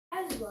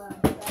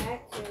welcome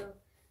back to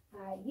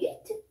my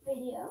YouTube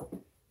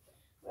video,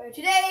 where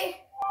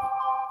today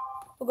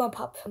we're gonna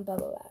pop some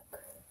bubble wrap.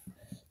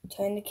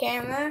 Turn the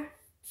camera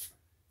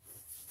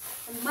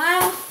and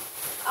mile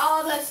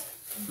all this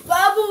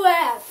bubble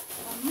wrap.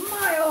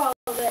 Mile all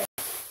of it.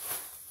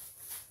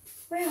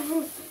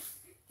 Well,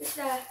 just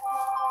a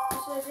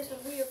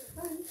video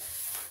for fun.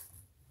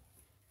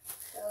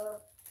 So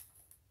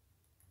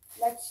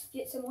let's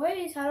get some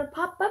ways how to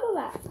pop bubble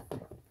wrap.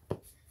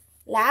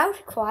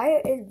 Loud,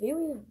 quiet, is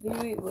very,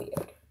 very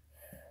weird.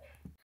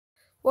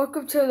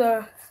 Welcome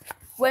to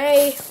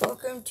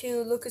welcome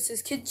to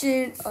Lucas's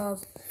kitchen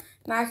of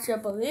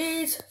mashed-up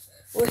Belize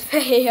with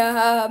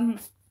a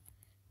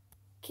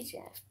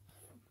kitchen.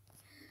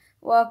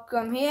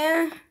 Welcome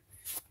here,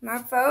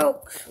 my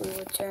folks. We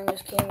will turn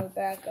this camera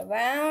back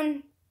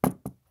around.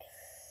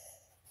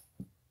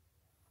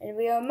 And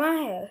we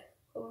admire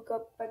what we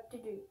got back to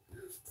do.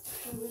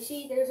 And we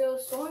see there's a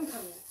storm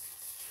coming.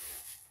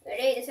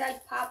 Ready? This is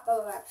pop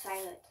bubble wrap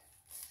silent.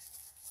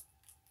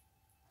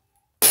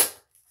 Let's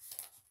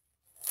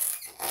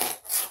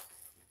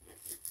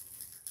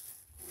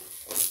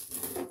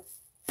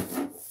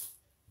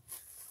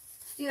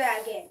do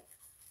that again.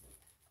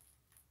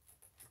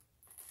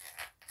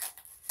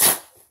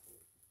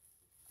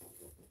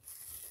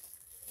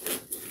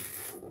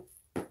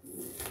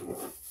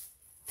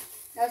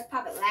 Now let's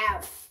pop it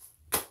loud.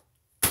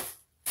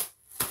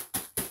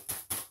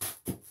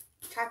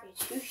 Chocolate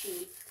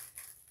sushi.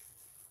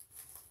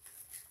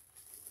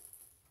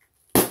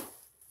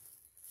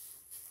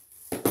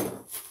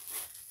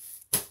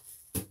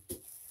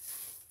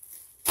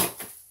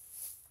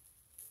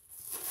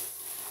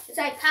 It's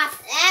like pop.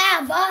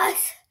 Ah,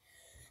 boss.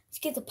 Let's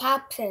get the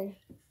pops in.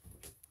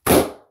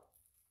 That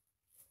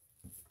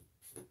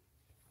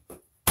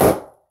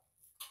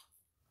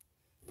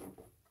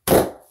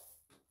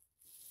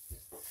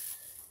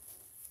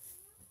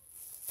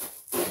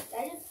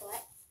is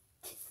flat.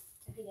 I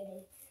think I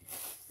did.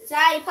 That's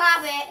how you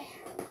pop it.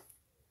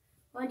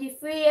 1, 2,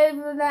 3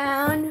 every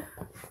round.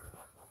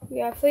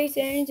 We got 3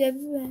 things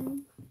every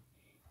round.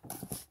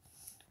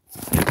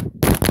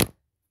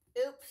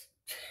 Oops.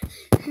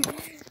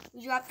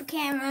 We dropped the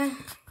camera.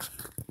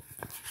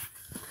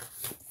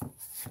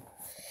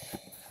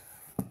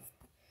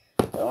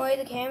 Don't worry,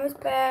 the camera's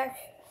back.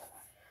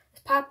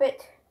 Let's pop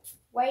it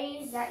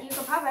ways that you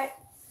can pop it.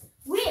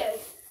 Weird.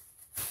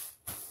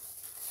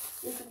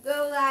 You could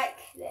go like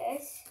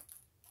this.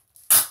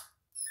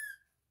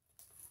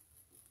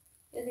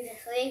 You can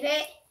just leave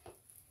it.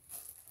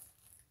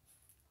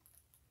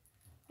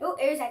 No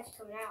air's actually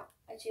coming out.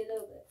 Actually, a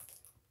little bit.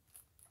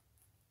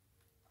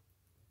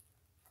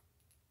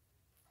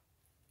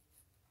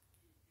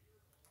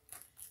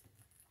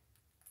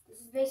 This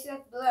is basically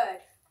like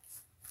blood.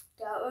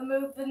 Don't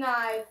remove the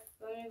knife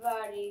from your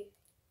body.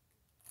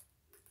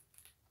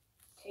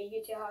 Take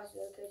it to the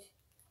hospital because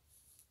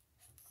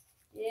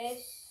this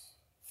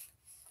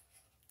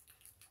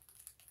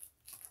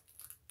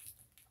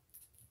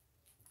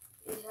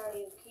is how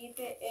you keep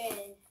it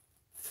in.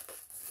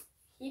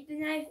 Keep the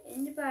knife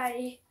in the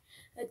body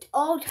at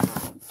all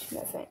times,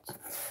 my friends.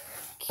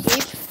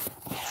 Keep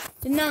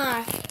the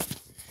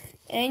knife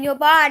in your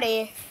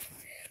body.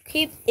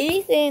 Keep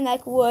anything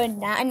like wood,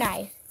 not a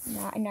knife.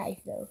 Not a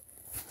knife, though.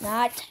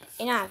 Not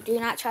a knife. Do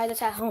not try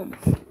this at home.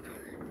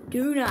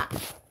 Do not.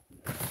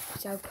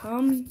 So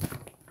come.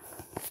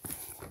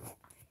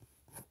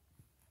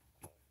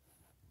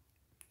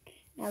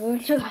 Now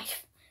ruin your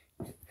life.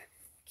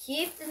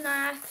 Keep the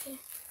knife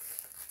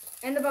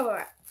in the bubble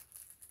wrap.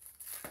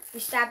 We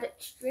stabbed it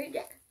straight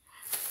down.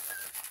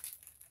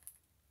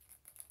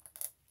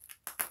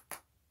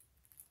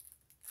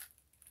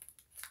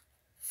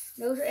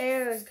 No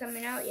air is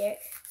coming out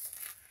yet.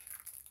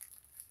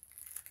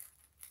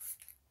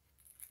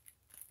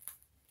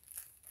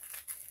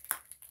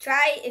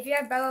 Try, if you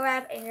have bubble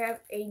wrap and you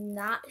have a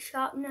not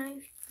sharp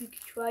knife, you can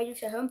try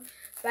this at home.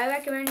 But I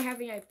recommend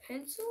having a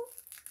pencil.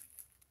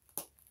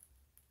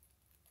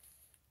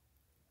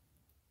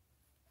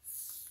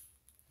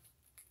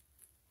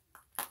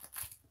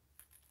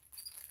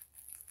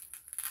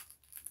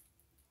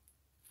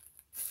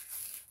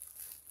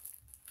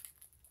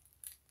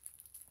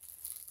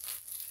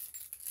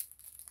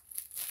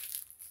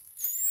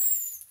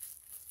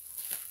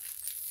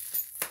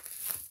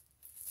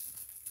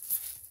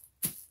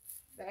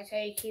 That's how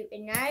you keep a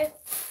knife.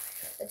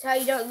 That's how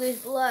you don't lose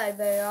blood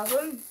very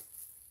often.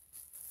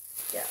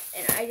 Yeah,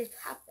 and I just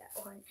popped that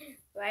one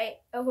right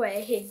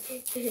away.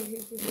 Just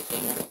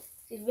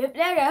rip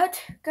that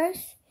out,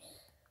 guys.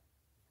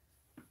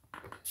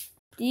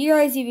 Do you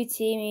guys even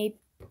see me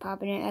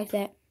popping it like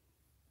that?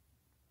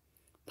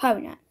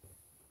 Probably not.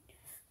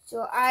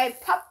 So I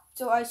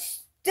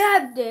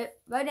stabbed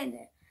it right in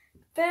there.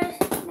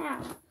 First,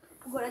 now,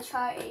 I'm going to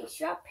try a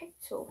sharp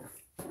pencil.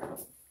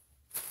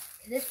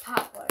 This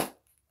pop one.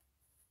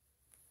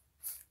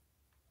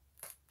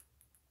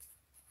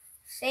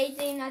 Same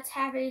thing that's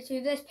happening to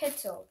this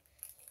pencil.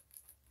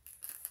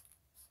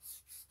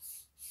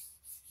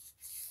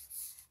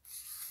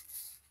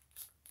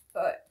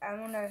 But I'm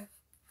gonna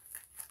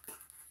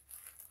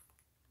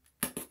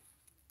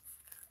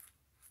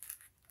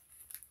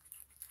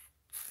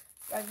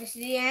Drag this to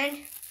the end.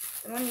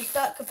 And when you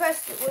start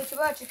compressing it way too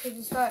much, you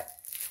can start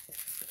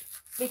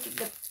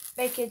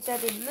making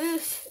something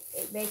loose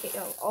and make it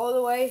go all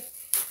the way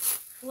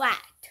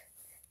flat.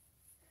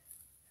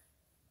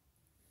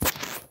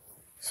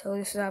 So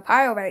this is our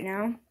pile right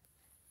now.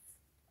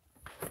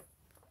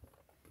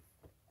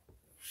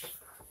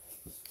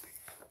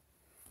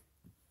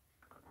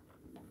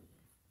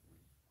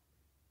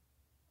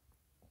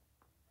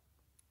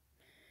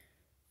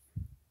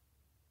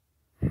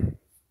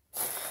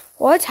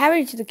 What's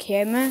happening to the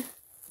camera?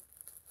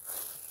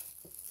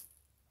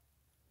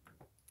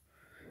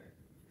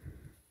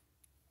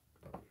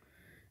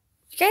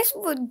 Do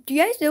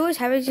you guys know what's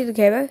happening to the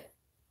camera?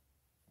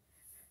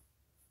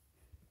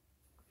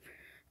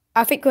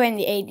 I think we're in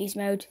the 80s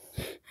mode.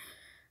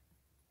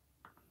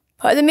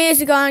 Put the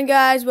music on,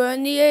 guys. We're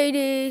in the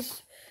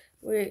 80s.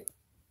 We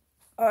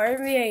are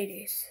in the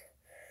 80s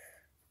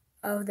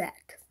of that.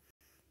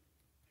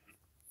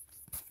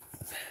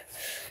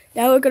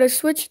 Now we're going to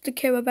switch the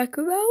camera back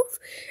around.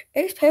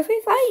 It's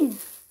perfectly fine.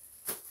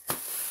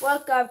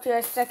 Welcome to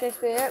a second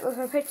experiment with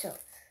a pixel.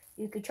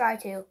 You could try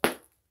to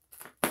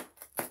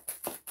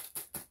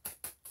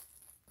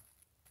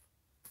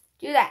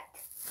do that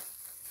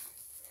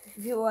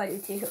if you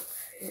wanted to.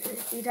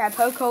 You can have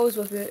poke holes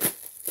with it.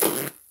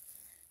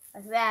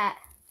 Like that.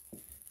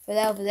 Put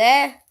that over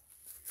there.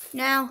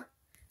 Now,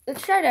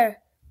 let's try to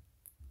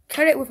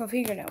cut it with a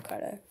fingernail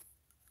cutter.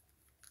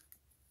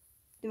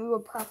 Then we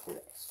will pop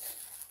this.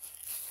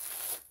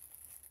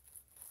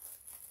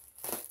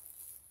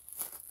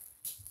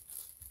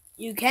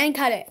 You can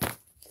cut it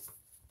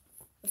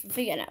with a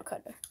fingernail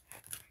cutter.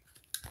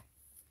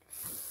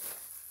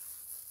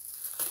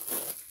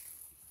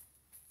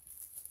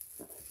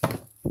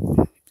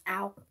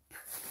 Ow.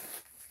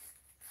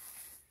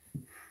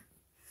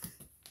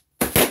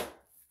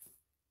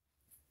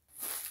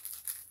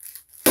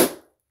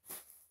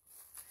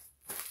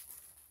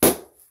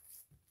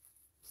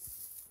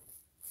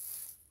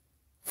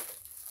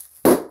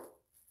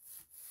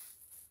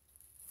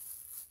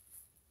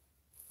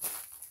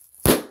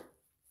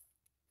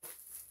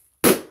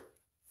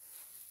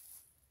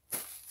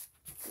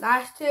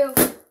 Last two.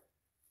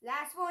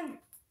 Last one.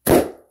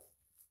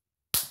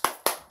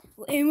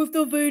 We'll end with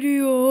the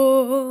video.